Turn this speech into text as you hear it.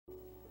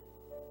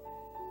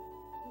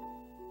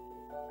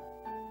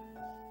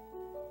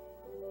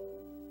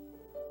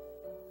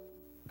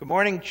Good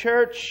morning,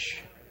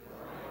 church.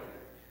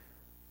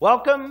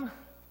 Welcome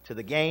to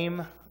the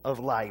game of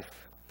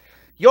life.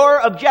 Your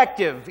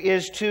objective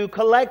is to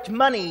collect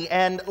money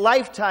and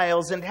life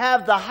tiles and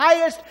have the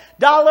highest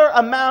dollar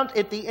amount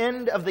at the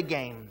end of the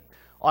game.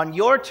 On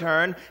your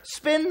turn,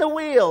 spin the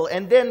wheel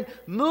and then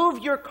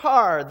move your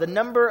car the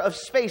number of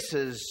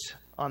spaces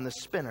on the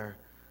spinner.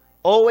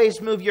 Always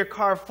move your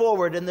car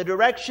forward in the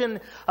direction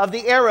of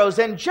the arrows.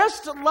 And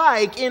just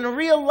like in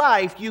real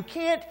life, you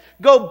can't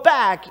go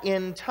back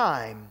in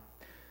time.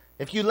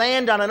 If you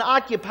land on an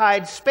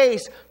occupied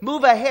space,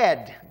 move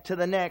ahead to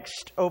the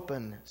next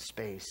open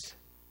space.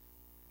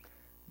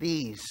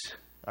 These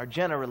are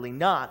generally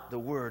not the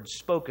words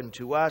spoken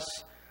to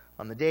us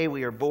on the day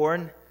we are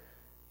born.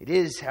 It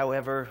is,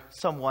 however,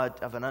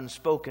 somewhat of an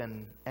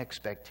unspoken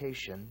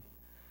expectation.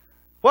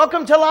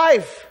 Welcome to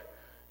life.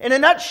 In a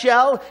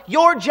nutshell,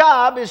 your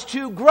job is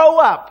to grow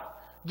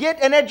up,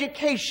 get an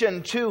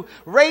education, to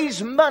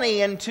raise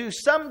money, and to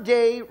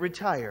someday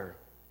retire.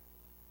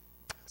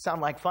 Sound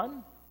like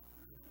fun?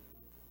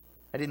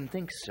 I didn't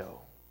think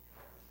so.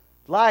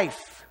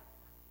 Life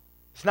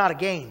is not a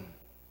game.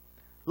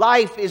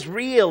 Life is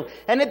real.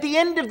 And at the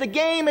end of the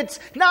game, it's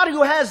not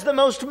who has the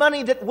most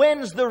money that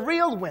wins. The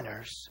real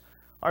winners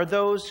are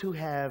those who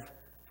have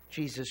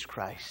Jesus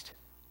Christ.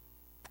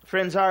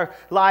 Friends, our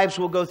lives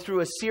will go through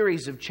a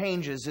series of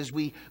changes as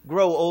we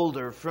grow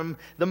older. From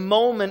the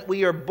moment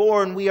we are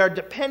born, we are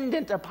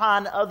dependent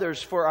upon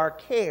others for our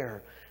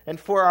care and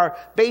for our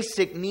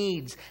basic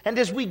needs. And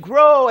as we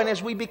grow and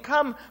as we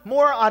become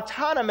more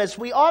autonomous,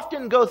 we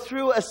often go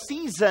through a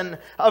season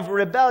of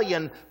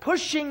rebellion,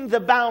 pushing the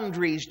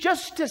boundaries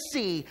just to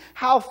see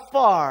how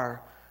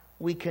far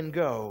we can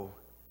go.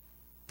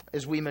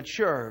 As we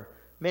mature,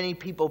 many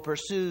people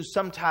pursue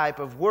some type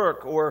of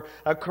work or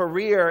a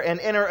career and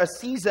enter a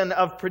season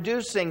of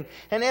producing.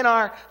 And in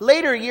our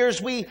later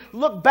years, we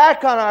look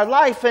back on our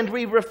life and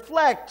we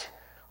reflect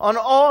on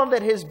all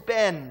that has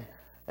been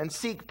and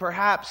seek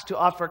perhaps to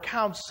offer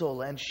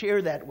counsel and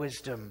share that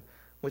wisdom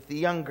with the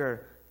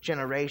younger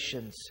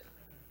generations.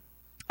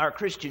 Our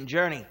Christian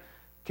journey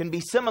can be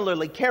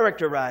similarly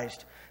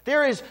characterized.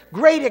 There is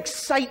great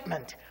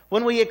excitement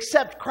when we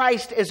accept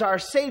Christ as our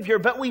Savior,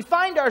 but we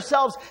find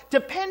ourselves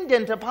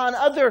dependent upon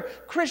other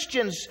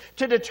Christians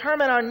to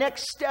determine our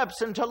next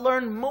steps and to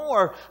learn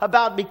more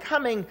about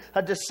becoming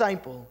a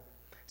disciple.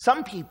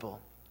 Some people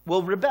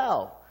will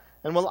rebel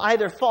and will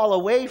either fall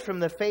away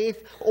from the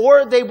faith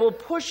or they will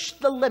push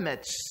the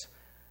limits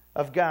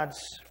of God's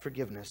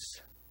forgiveness.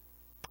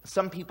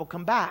 Some people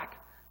come back,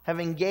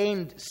 having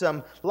gained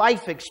some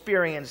life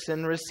experience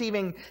and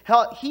receiving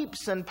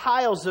heaps and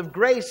piles of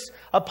grace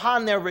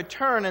upon their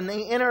return, and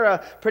they enter a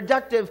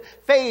productive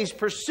phase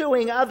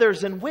pursuing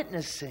others and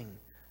witnessing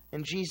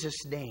in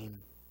Jesus' name.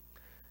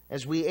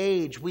 As we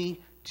age,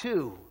 we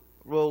too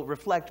will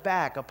reflect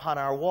back upon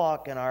our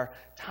walk and our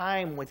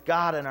time with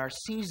God and our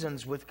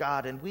seasons with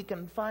God, and we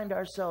can find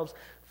ourselves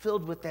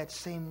filled with that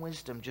same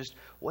wisdom, just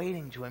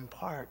waiting to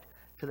impart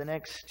to the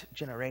next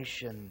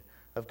generation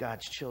of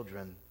God's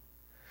children.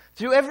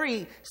 Through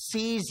every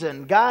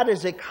season, God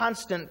is a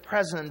constant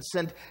presence,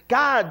 and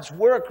God's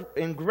work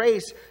and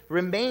grace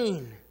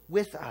remain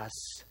with us.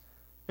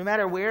 No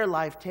matter where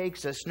life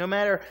takes us, no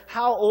matter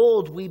how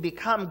old we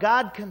become,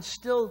 God can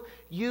still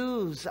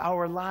use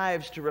our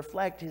lives to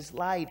reflect His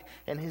light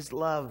and His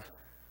love.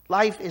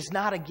 Life is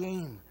not a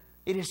game.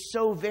 It is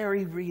so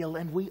very real,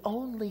 and we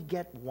only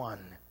get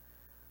one.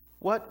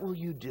 What will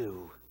you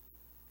do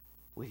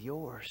with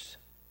yours?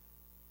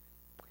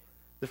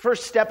 The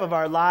first step of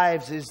our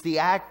lives is the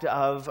act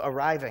of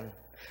arriving.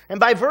 And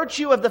by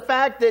virtue of the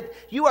fact that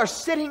you are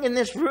sitting in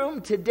this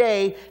room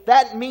today,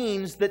 that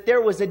means that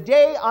there was a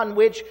day on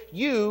which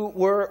you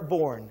were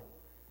born.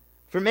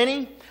 For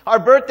many, our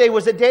birthday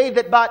was a day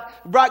that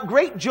brought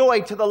great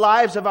joy to the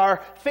lives of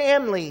our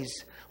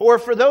families. Or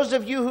for those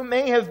of you who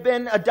may have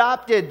been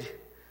adopted,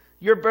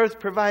 your birth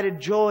provided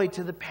joy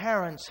to the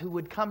parents who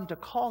would come to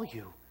call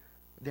you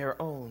their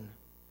own.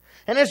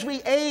 And as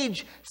we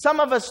age,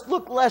 some of us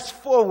look less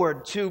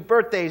forward to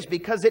birthdays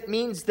because it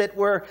means that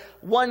we're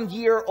 1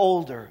 year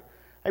older.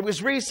 I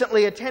was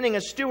recently attending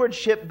a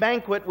stewardship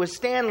banquet with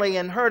Stanley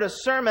and heard a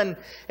sermon,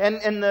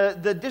 and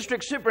the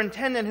district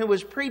superintendent who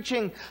was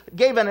preaching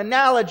gave an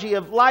analogy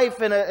of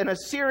life in a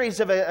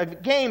series of a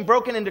game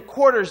broken into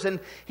quarters,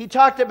 and he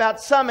talked about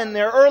some in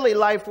their early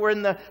life were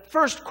in the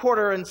first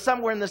quarter and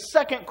some were in the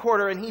second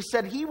quarter, and he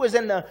said he was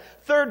in the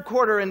third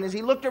quarter, and as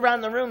he looked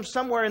around the room,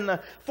 some were in the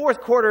fourth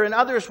quarter and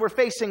others were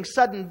facing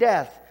sudden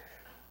death.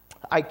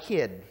 I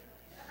kid.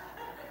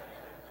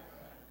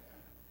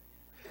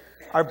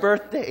 Our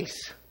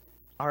birthdays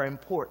are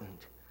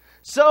important.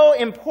 So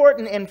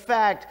important, in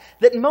fact,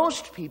 that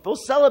most people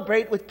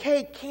celebrate with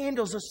cake,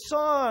 candles, a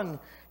song,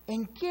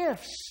 and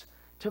gifts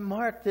to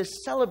mark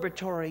this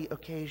celebratory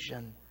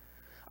occasion.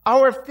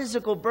 Our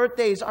physical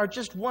birthdays are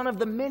just one of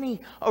the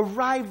many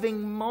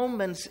arriving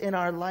moments in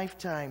our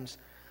lifetimes.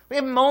 We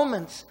have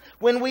moments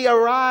when we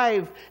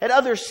arrive at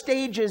other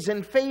stages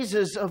and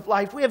phases of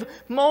life. We have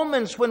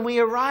moments when we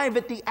arrive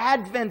at the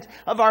advent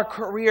of our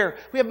career.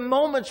 We have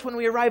moments when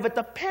we arrive at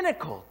the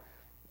pinnacle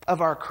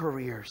of our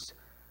careers.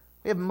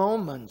 We have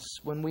moments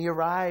when we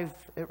arrive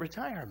at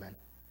retirement.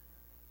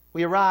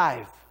 We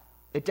arrive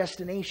at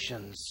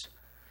destinations.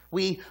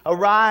 We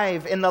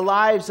arrive in the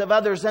lives of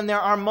others, and there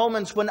are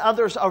moments when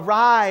others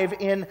arrive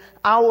in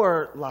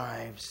our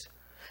lives.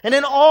 And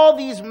in all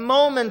these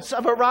moments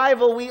of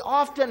arrival, we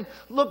often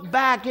look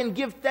back and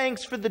give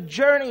thanks for the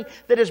journey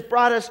that has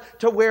brought us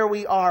to where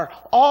we are.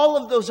 All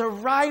of those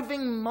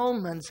arriving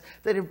moments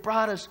that have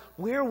brought us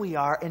where we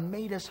are and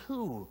made us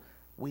who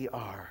we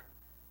are.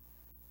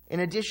 In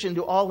addition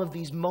to all of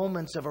these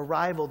moments of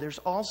arrival, there's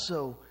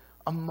also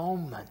a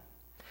moment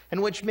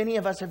in which many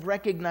of us have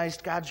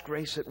recognized God's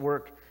grace at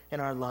work in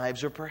our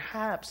lives. Or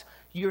perhaps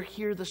you're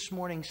here this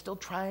morning still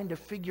trying to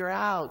figure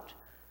out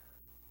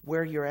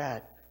where you're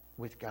at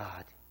with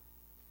God.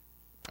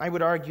 I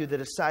would argue that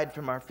aside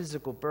from our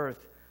physical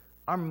birth,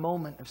 our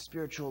moment of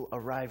spiritual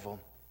arrival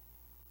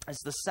is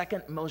the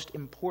second most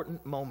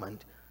important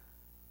moment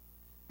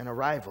and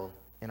arrival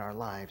in our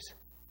lives.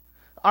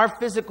 Our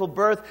physical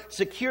birth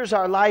secures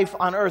our life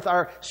on earth.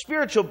 Our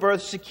spiritual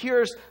birth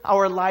secures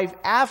our life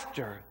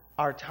after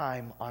our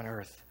time on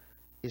earth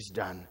is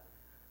done.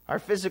 Our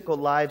physical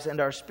lives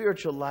and our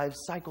spiritual lives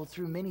cycle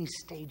through many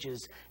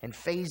stages and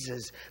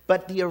phases,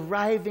 but the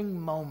arriving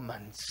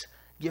moments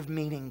give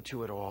meaning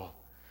to it all.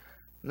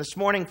 And this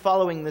morning,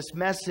 following this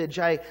message,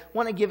 I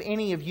want to give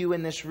any of you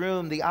in this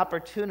room the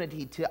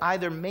opportunity to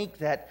either make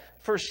that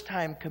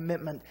first-time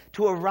commitment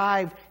to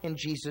arrive in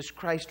Jesus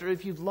Christ, or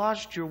if you've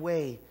lost your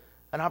way,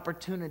 an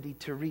opportunity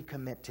to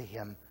recommit to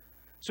Him.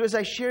 So as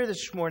I share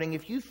this morning,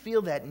 if you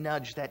feel that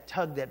nudge, that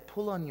tug, that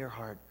pull on your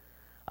heart,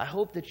 I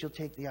hope that you'll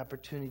take the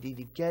opportunity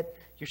to get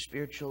your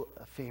spiritual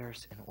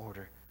affairs in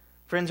order.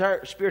 Friends,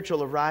 our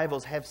spiritual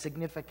arrivals have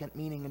significant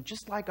meaning, and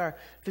just like our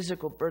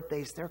physical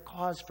birthdays, they're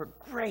cause for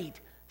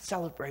great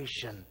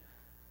celebration.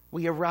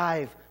 We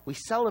arrive, we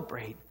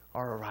celebrate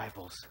our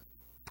arrivals,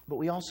 but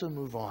we also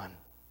move on.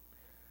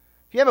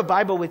 If you have a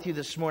Bible with you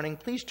this morning,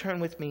 please turn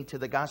with me to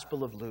the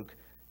Gospel of Luke,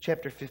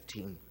 chapter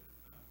 15.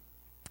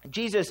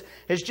 Jesus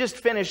has just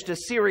finished a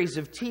series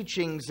of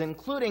teachings,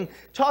 including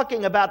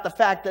talking about the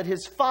fact that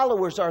His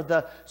followers are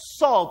the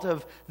salt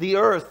of the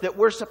earth, that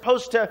we're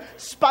supposed to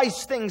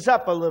spice things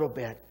up a little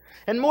bit.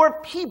 And more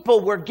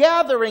people were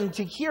gathering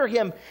to hear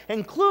Him,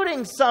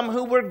 including some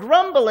who were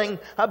grumbling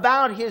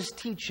about His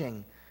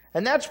teaching.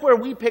 And that's where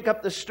we pick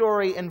up the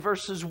story in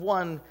verses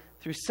 1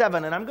 through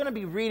 7. And I'm going to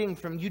be reading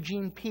from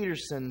Eugene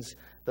Peterson's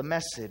The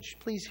Message.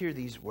 Please hear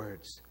these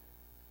words.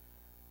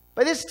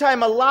 By this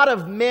time, a lot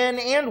of men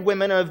and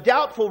women of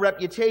doubtful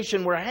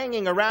reputation were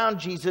hanging around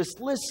Jesus,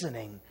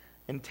 listening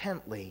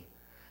intently.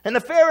 And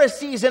the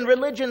Pharisees and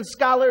religion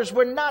scholars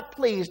were not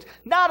pleased,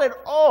 not at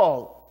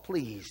all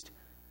pleased.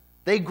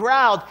 They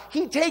growled,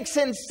 "He takes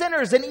in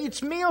sinners and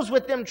eats meals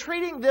with them,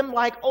 treating them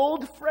like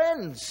old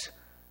friends."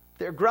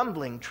 Their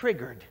grumbling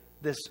triggered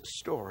this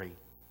story.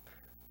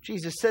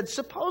 Jesus said,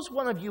 "Suppose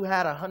one of you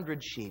had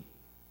 100 sheep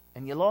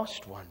and you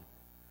lost one.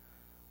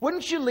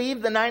 Wouldn't you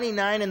leave the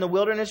 99 in the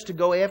wilderness to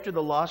go after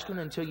the lost one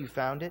until you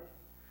found it?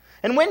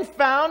 And when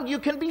found, you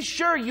can be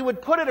sure you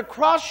would put it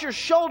across your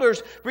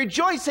shoulders,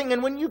 rejoicing.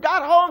 And when you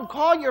got home,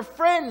 call your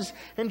friends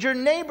and your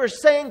neighbors,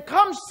 saying,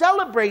 'Come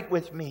celebrate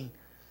with me.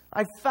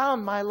 I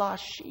found my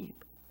lost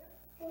sheep.'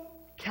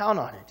 Count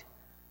on it.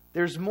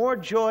 There's more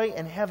joy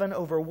in heaven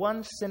over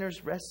one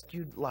sinner's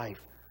rescued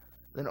life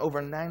than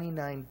over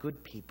 99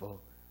 good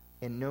people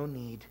in no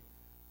need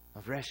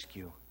of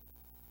rescue."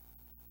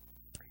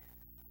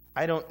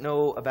 I don't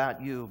know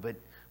about you, but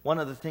one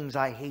of the things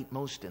I hate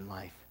most in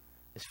life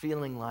is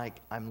feeling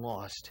like I'm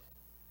lost.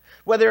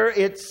 Whether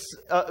it's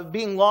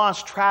being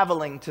lost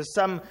traveling to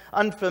some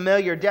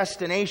unfamiliar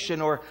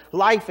destination, or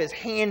life is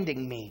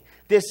handing me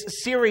this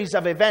series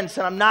of events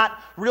and I'm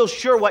not real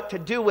sure what to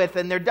do with,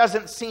 and there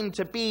doesn't seem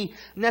to be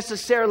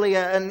necessarily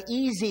an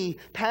easy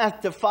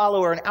path to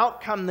follow or an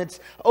outcome that's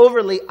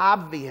overly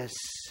obvious.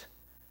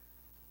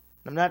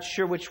 I'm not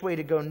sure which way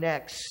to go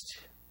next.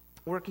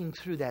 Working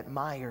through that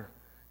mire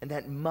and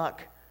that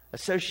muck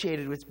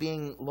associated with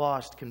being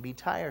lost can be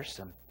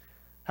tiresome.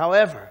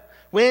 However,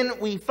 when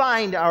we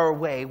find our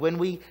way, when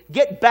we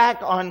get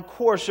back on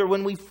course, or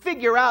when we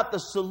figure out the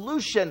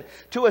solution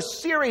to a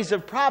series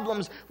of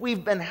problems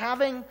we've been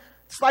having,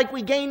 it's like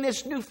we gain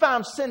this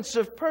newfound sense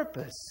of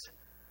purpose.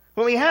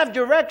 When we have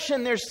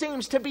direction, there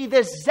seems to be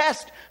this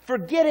zest for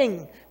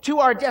getting to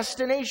our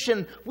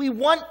destination. We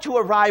want to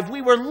arrive.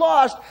 We were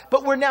lost,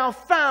 but we're now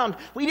found.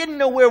 We didn't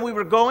know where we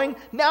were going.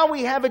 Now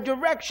we have a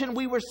direction.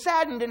 We were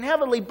saddened and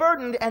heavily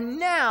burdened, and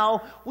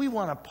now we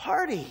want to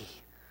party.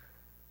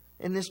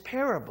 In this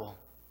parable,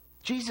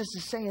 Jesus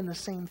is saying the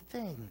same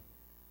thing.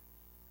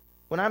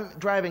 When I'm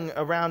driving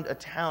around a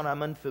town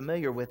I'm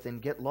unfamiliar with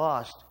and get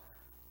lost,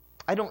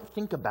 I don't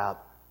think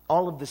about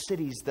all of the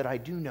cities that I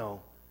do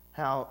know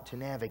how to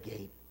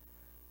navigate.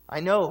 I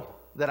know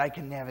that I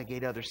can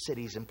navigate other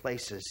cities and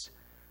places.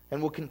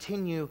 and will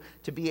continue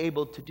to be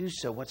able to do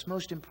so. What's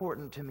most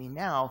important to me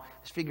now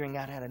is figuring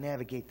out how to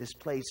navigate this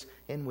place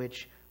in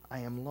which I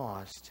am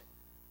lost.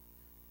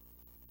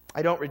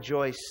 I don't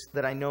rejoice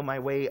that I know my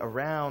way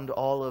around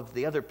all of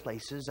the other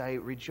places. I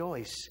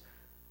rejoice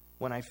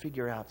when I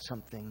figure out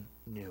something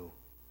new.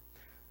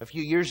 A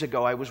few years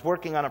ago, I was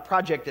working on a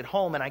project at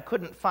home and I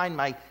couldn't find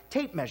my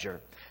tape measure.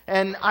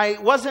 And I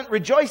wasn't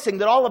rejoicing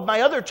that all of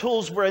my other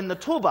tools were in the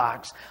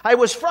toolbox. I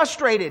was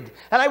frustrated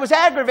and I was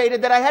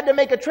aggravated that I had to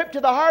make a trip to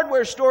the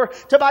hardware store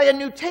to buy a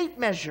new tape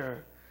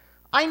measure.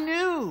 I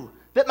knew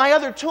that my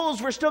other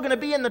tools were still going to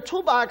be in the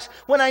toolbox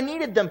when I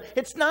needed them.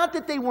 It's not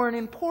that they weren't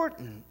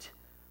important,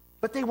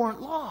 but they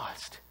weren't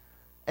lost.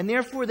 And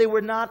therefore, they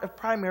were not of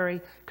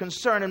primary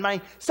concern. And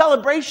my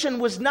celebration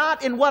was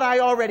not in what I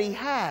already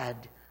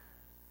had.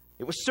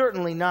 It was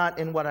certainly not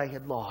in what I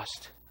had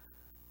lost,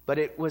 but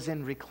it was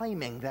in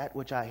reclaiming that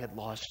which I had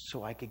lost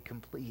so I could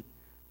complete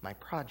my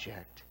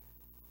project.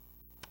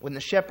 When the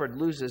shepherd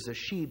loses a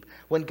sheep,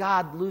 when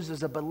God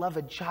loses a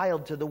beloved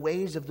child to the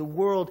ways of the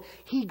world,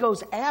 he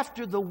goes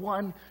after the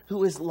one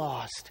who is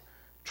lost,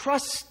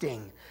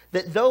 trusting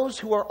that those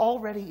who are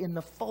already in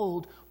the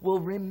fold will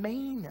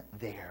remain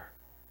there.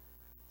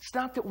 It's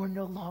not that we're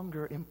no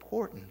longer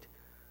important,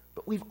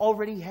 but we've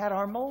already had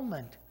our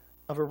moment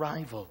of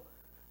arrival.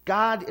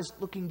 God is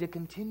looking to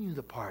continue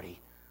the party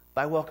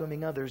by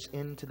welcoming others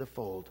into the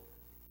fold.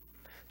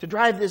 To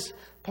drive this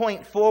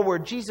point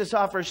forward, Jesus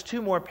offers two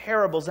more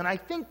parables, and I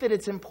think that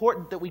it's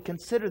important that we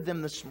consider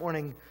them this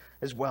morning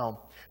as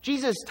well.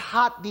 Jesus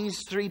taught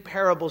these three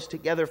parables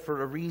together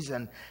for a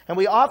reason, and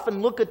we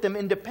often look at them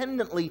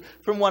independently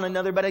from one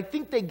another, but I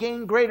think they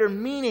gain greater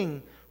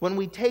meaning when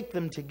we take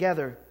them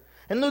together.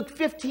 In Luke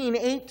 15,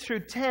 8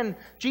 through 10,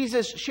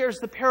 Jesus shares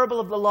the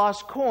parable of the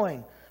lost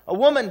coin. A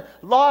woman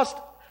lost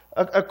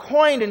a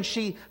coin, and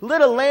she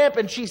lit a lamp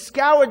and she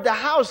scoured the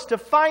house to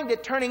find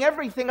it, turning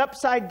everything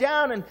upside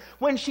down. And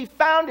when she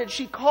found it,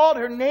 she called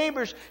her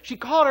neighbors, she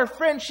called her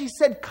friends. She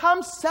said,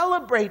 "Come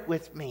celebrate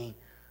with me.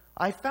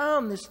 I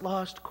found this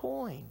lost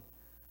coin."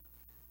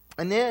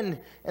 And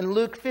then in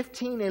Luke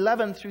 15,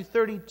 11 through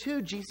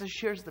 32, Jesus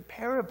shares the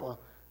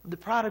parable of the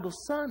prodigal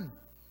son.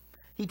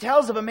 He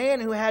tells of a man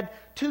who had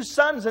two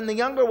sons, and the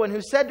younger one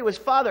who said to his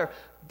father,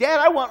 "Dad,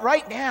 I want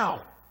right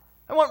now.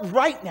 I want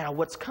right now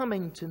what's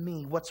coming to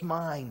me, what's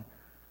mine."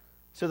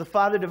 So the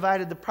father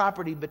divided the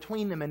property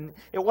between them, and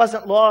it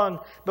wasn't long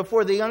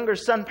before the younger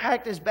son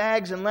packed his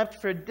bags and left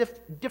for a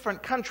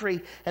different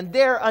country, and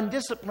there,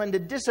 undisciplined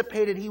and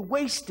dissipated, he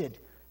wasted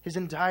his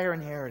entire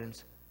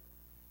inheritance.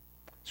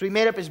 So he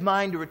made up his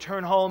mind to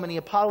return home, and he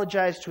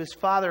apologized to his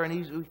father, and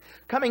he's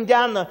coming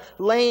down the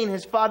lane.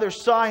 His father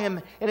saw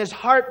him, and his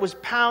heart was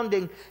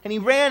pounding, and he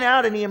ran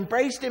out and he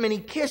embraced him and he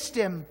kissed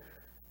him.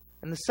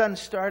 And the son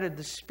started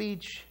the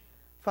speech,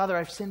 "Father,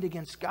 I've sinned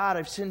against God.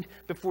 I've sinned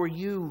before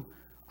you.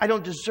 I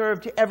don't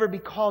deserve to ever be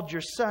called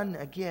your son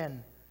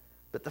again."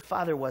 But the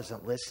father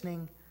wasn't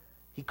listening.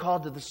 He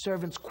called to the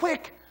servants,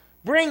 "Quick,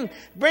 bring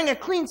a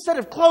clean set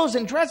of clothes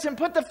and dress him.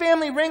 Put the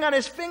family ring on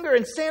his finger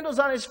and sandals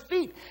on his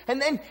feet. And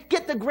then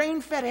get the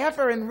grain-fed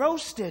heifer and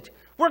roast it.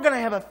 We're going to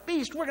have a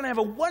feast. We're going to have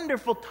a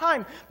wonderful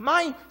time.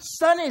 My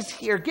son is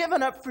here,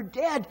 given up for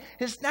dead,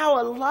 is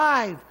now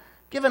alive,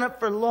 given up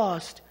for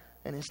lost,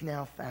 and is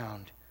now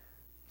found."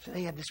 So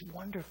they had this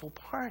wonderful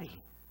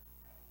party.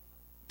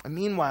 And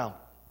meanwhile,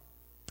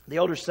 the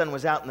older son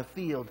was out in the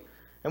field.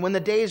 And when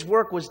the day's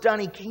work was done,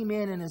 he came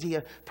in, and as he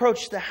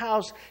approached the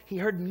house, he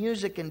heard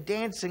music and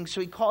dancing. So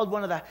he called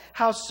one of the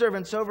house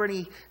servants over and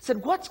he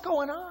said, "What's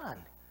going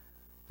on?"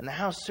 And the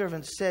house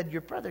servant said,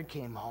 "Your brother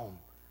came home,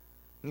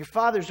 and your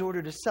father's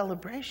ordered a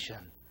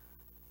celebration."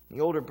 The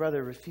older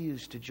brother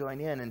refused to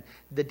join in, and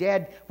the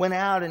dad went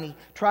out and he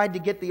tried to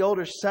get the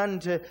older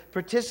son to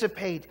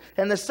participate.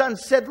 And the son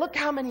said, "Look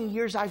how many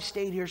years I've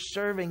stayed here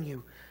serving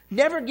you,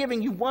 never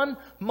giving you one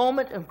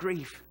moment of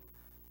grief.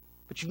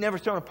 But you've never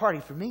thrown a party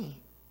for me.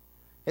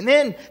 And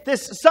then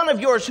this son of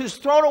yours who's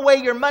thrown away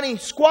your money,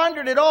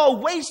 squandered it all,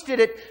 wasted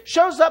it,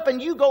 shows up and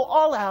you go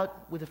all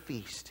out with a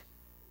feast."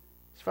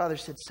 His father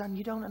said, "Son,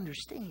 you don't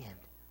understand.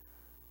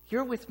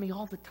 You're with me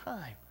all the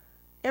time.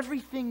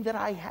 Everything that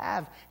I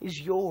have is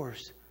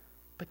yours.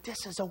 But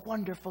this is a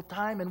wonderful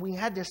time, and we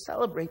had to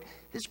celebrate.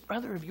 This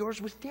brother of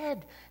yours was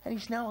dead, and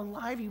he's now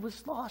alive. He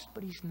was lost,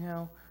 but he's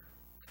now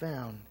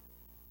found."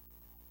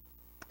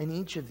 In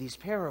each of these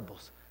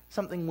parables,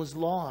 something was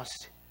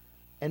lost,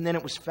 and then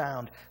it was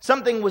found.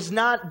 Something was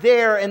not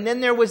there, and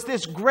then there was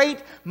this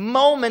great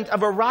moment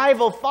of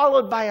arrival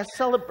followed by a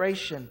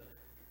celebration.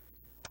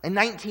 In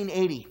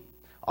 1980,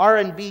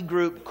 R&B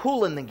group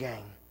Kool and the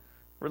Gang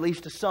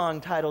released a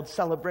song titled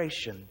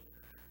 "Celebration."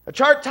 A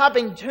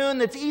chart-topping tune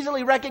that's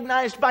easily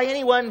recognized by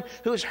anyone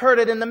who's heard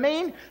it. And the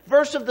main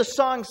verse of the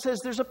song says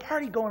there's a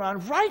party going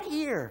on right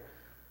here.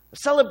 A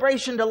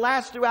celebration to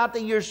last throughout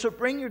the year. So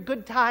bring your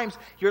good times,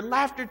 your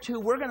laughter too.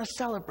 We're going to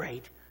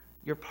celebrate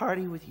your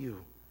party with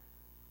you.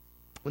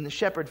 When the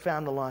shepherd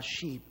found the lost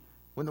sheep,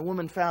 when the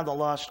woman found the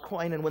lost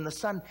coin, and when the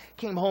son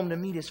came home to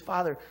meet his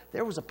father,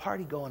 there was a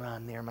party going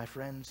on there, my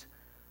friends.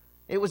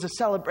 It was a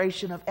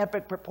celebration of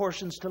epic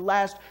proportions to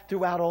last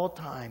throughout all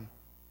time.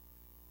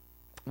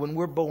 When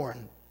we're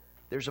born,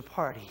 there's a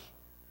party.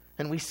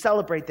 And we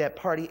celebrate that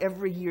party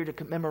every year to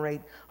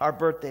commemorate our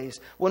birthdays.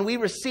 When we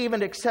receive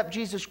and accept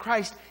Jesus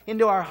Christ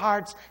into our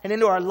hearts and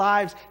into our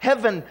lives,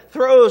 heaven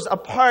throws a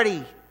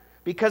party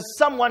because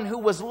someone who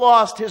was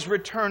lost has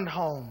returned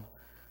home.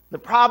 The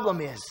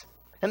problem is,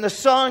 and the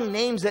song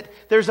names it,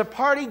 there's a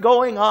party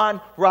going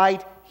on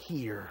right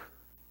here.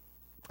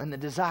 And the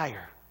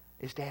desire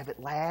is to have it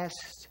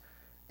last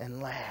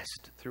and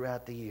last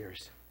throughout the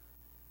years.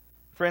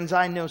 Friends,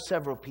 I know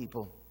several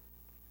people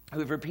who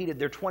have repeated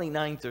their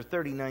 29th or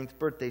 39th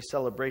birthday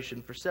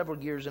celebration for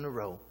several years in a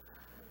row.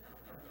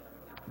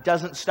 It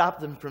doesn't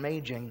stop them from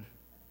aging.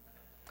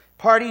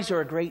 Parties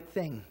are a great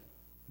thing,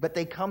 but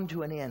they come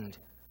to an end.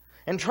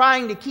 And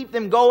trying to keep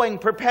them going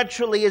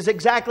perpetually is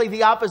exactly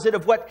the opposite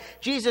of what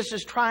Jesus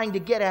is trying to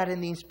get at in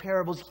these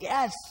parables.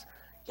 Yes,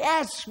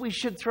 we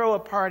should throw a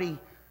party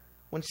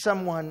when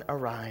someone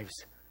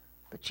arrives.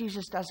 But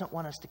Jesus doesn't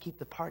want us to keep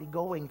the party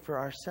going for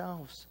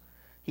ourselves.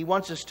 He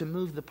wants us to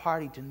move the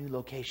party to new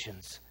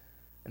locations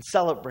and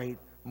celebrate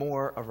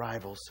more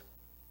arrivals.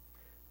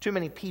 Too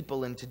many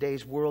people in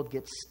today's world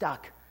get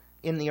stuck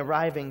in the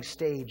arriving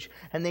stage,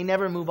 and they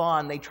never move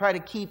on. They try to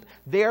keep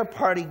their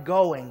party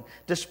going,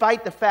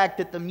 despite the fact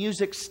that the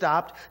music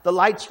stopped, the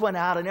lights went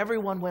out, and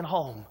everyone went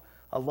home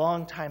a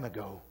long time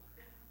ago.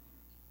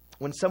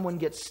 When someone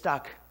gets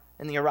stuck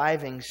in the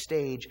arriving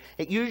stage,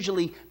 it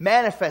usually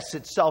manifests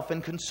itself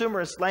in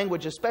consumerist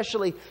language,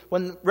 especially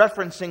when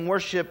referencing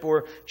worship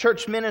or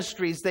church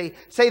ministries. They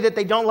say that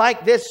they don't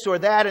like this or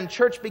that, and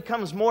church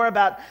becomes more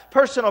about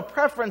personal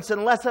preference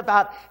and less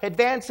about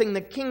advancing the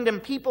kingdom.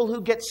 People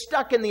who get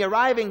stuck in the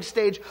arriving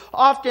stage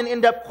often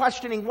end up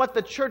questioning what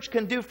the church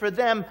can do for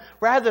them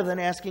rather than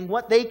asking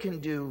what they can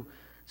do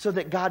so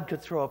that God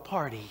could throw a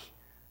party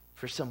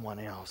for someone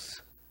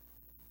else.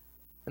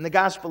 In the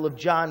Gospel of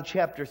John,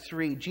 chapter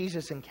 3,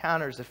 Jesus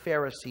encounters a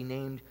Pharisee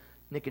named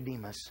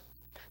Nicodemus.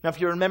 Now, if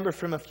you remember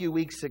from a few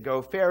weeks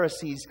ago,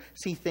 Pharisees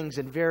see things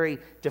in very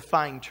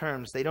defined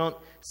terms. They don't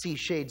see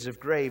shades of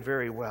gray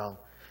very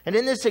well. And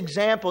in this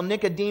example,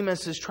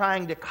 Nicodemus is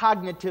trying to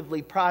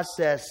cognitively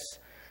process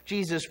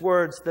Jesus'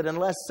 words that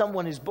unless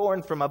someone is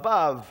born from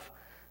above,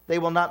 they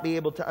will not be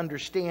able to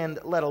understand,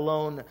 let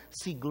alone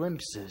see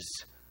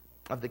glimpses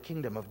of the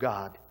kingdom of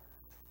God.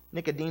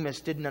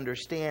 Nicodemus didn't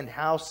understand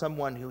how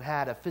someone who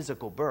had a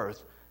physical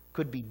birth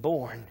could be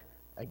born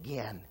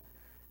again.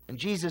 And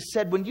Jesus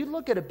said, when you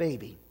look at a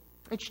baby,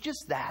 it's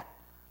just that.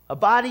 A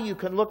body you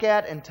can look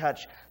at and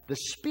touch. The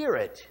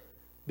spirit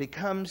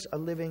becomes a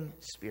living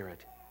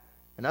spirit.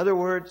 In other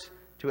words,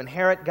 to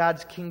inherit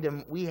God's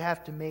kingdom, we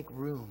have to make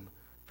room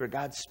for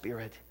God's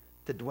Spirit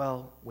to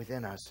dwell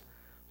within us.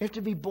 We have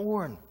to be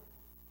born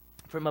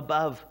from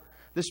above.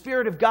 The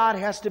Spirit of God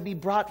has to be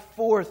brought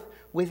forth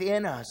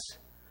within us.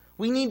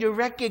 We need to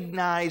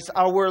recognize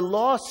our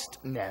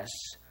lostness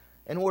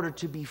in order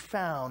to be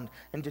found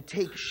and to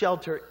take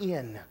shelter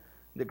in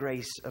the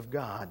grace of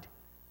God.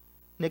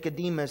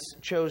 Nicodemus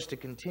chose to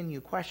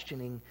continue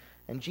questioning,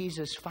 and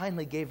Jesus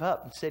finally gave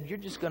up and said, you're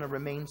just going to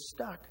remain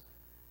stuck.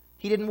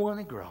 He didn't want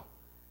to grow.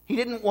 He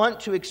didn't want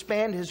to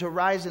expand his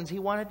horizons. He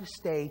wanted to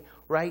stay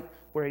right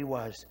where he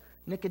was.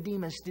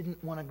 Nicodemus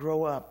didn't want to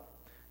grow up.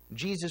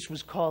 Jesus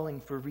was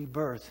calling for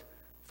rebirth,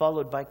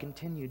 followed by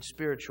continued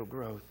spiritual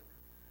growth.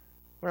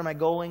 Where am I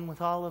going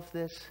with all of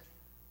this?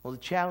 Well, the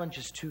challenge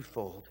is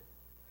twofold.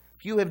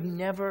 If you have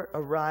never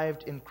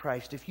arrived in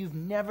Christ, if you've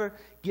never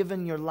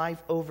given your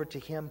life over to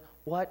Him,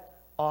 what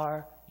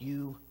are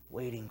you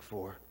waiting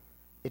for?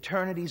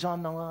 Eternity's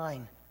on the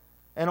line.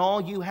 And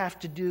all you have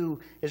to do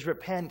is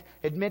repent,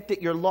 admit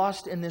that you're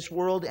lost in this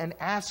world, and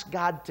ask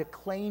God to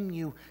claim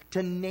you,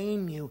 to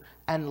name you,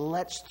 and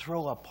let's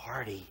throw a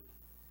party.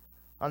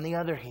 On the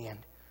other hand,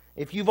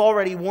 if you've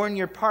already worn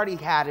your party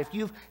hat, if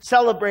you've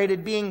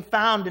celebrated being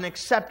found and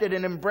accepted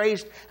and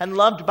embraced and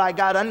loved by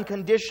God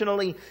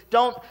unconditionally,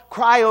 don't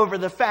cry over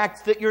the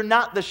fact that you're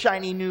not the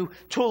shiny new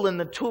tool in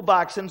the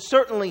toolbox. And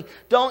certainly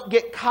don't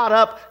get caught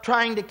up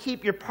trying to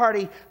keep your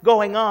party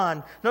going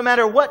on. No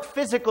matter what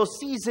physical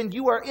season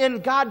you are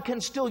in, God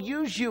can still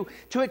use you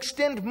to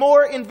extend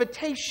more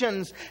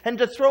invitations and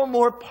to throw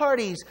more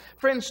parties.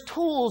 Friends,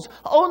 tools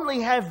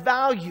only have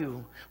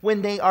value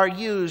when they are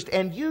used,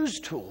 and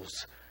used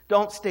tools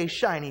don't stay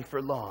shiny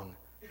for long.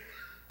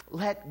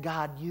 Let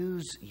God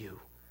use you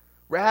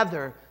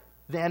rather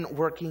than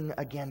working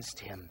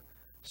against Him,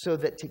 so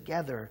that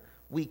together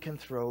we can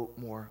throw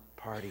more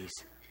parties.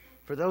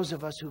 For those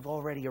of us who've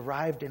already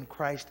arrived in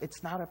Christ,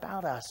 it's not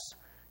about us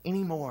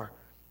anymore.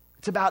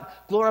 It's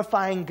about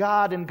glorifying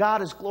God, and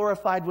God is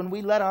glorified when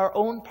we let our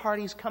own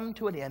parties come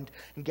to an end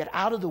and get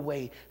out of the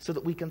way so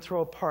that we can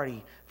throw a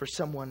party for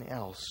someone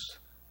else.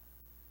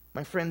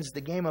 My friends,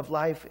 the game of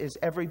life is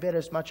every bit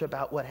as much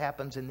about what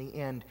happens in the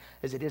end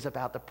as it is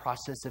about the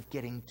process of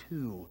getting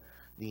to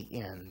the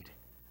end.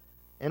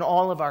 In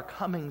all of our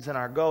comings and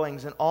our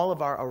goings, and all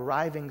of our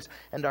arrivings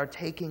and our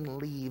taking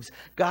leaves,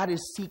 God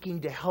is seeking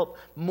to help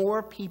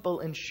more people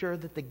ensure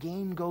that the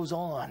game goes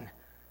on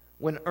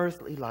when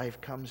earthly life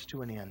comes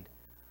to an end.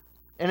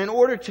 And in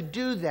order to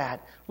do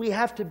that, we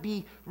have to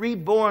be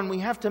reborn. We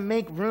have to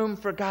make room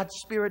for God's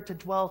Spirit to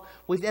dwell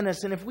within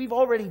us. And if we've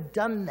already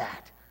done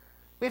that,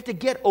 we have to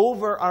get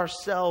over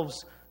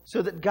ourselves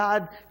so that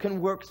God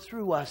can work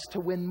through us to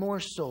win more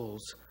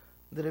souls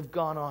that have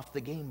gone off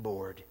the game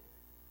board.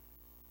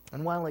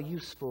 And while a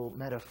useful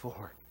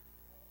metaphor,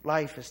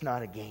 life is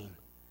not a game.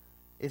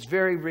 It's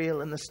very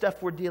real, and the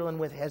stuff we're dealing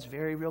with has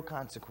very real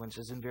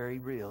consequences and very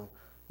real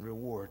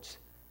rewards.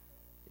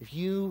 If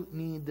you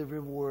need the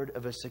reward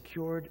of a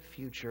secured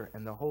future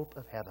and the hope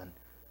of heaven,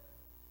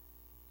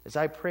 as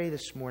I pray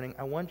this morning,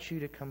 I want you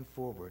to come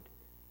forward.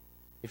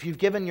 If you've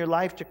given your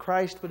life to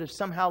Christ but have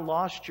somehow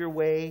lost your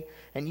way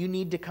and you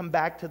need to come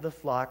back to the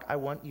flock, I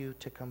want you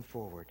to come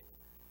forward.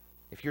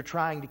 If you're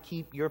trying to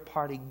keep your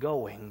party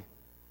going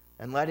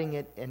and letting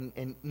it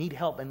and need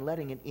help and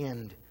letting it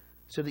end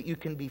so that you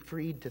can be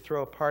freed to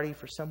throw a party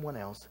for someone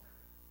else,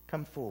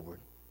 come forward.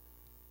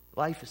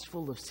 Life is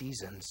full of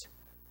seasons.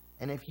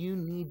 And if you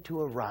need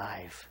to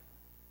arrive,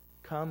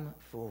 come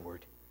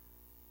forward.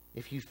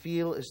 If you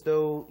feel as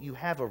though you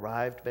have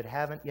arrived but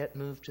haven't yet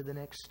moved to the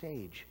next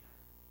stage,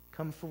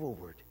 come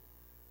forward.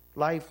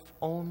 Life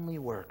only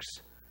works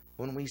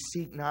when we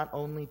seek not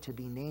only to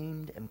be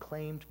named and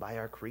claimed by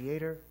our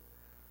Creator,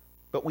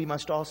 but we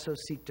must also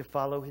seek to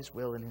follow His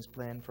will and His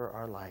plan for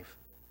our life.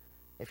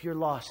 If you're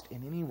lost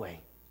in any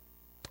way,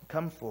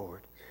 come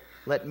forward.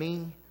 Let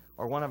me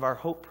or one of our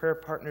Hope Prayer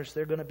partners,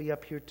 they're going to be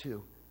up here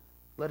too.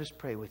 Let us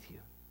pray with you.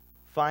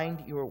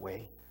 Find your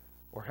way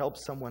or help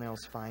someone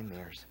else find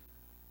theirs.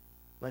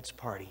 Let's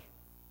party.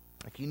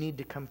 If you need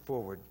to come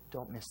forward,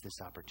 don't miss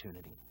this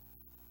opportunity.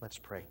 Let's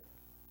pray.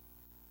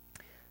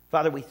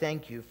 Father, we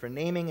thank you for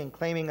naming and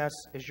claiming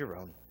us as your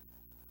own.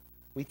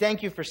 We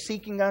thank you for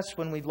seeking us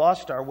when we've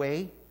lost our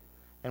way,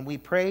 and we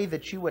pray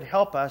that you would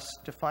help us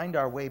to find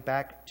our way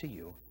back to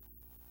you.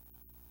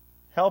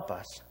 Help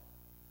us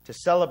to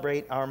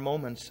celebrate our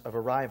moments of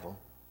arrival,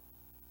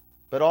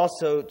 but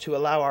also to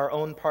allow our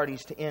own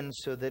parties to end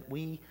so that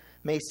we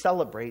may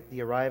celebrate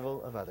the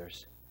arrival of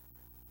others.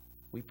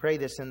 We pray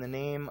this in the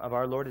name of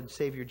our Lord and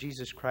Savior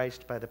Jesus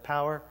Christ by the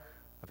power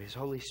of His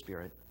Holy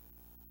Spirit.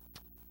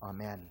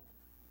 Amen.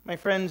 My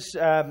friends,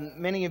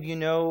 many of you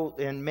know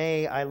in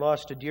May I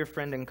lost a dear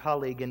friend and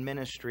colleague in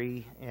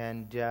ministry,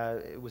 and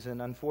it was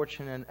an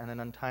unfortunate and an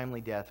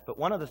untimely death. But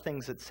one of the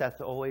things that Seth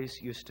always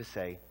used to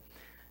say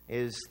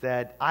is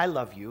that I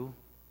love you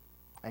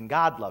and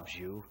God loves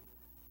you,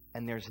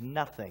 and there's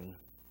nothing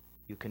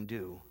you can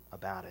do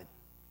about it.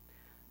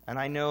 And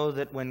I know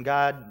that when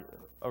God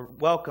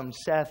welcomed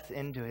Seth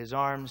into His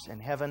arms in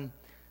heaven,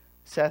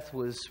 Seth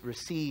was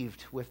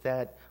received with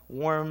that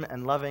warm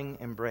and loving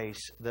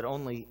embrace that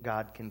only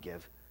God can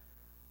give.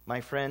 My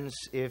friends,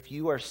 if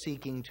you are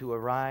seeking to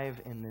arrive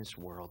in this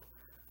world,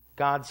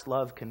 God's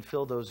love can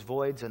fill those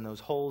voids and those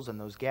holes and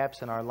those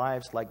gaps in our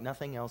lives like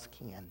nothing else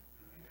can.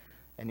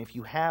 And if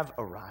you have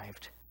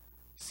arrived,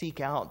 seek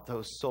out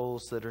those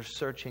souls that are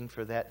searching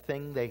for that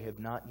thing they have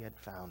not yet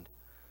found,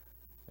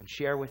 and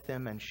share with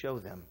them and show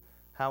them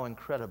how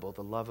incredible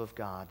the love of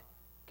God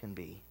can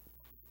be.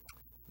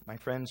 My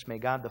friends, may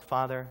God the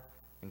Father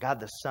and God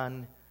the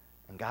Son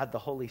and God the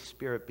Holy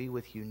Spirit be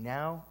with you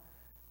now,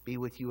 be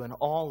with you in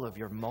all of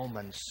your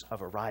moments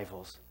of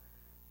arrivals,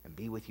 and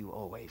be with you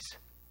always.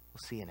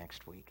 We'll see you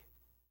next week.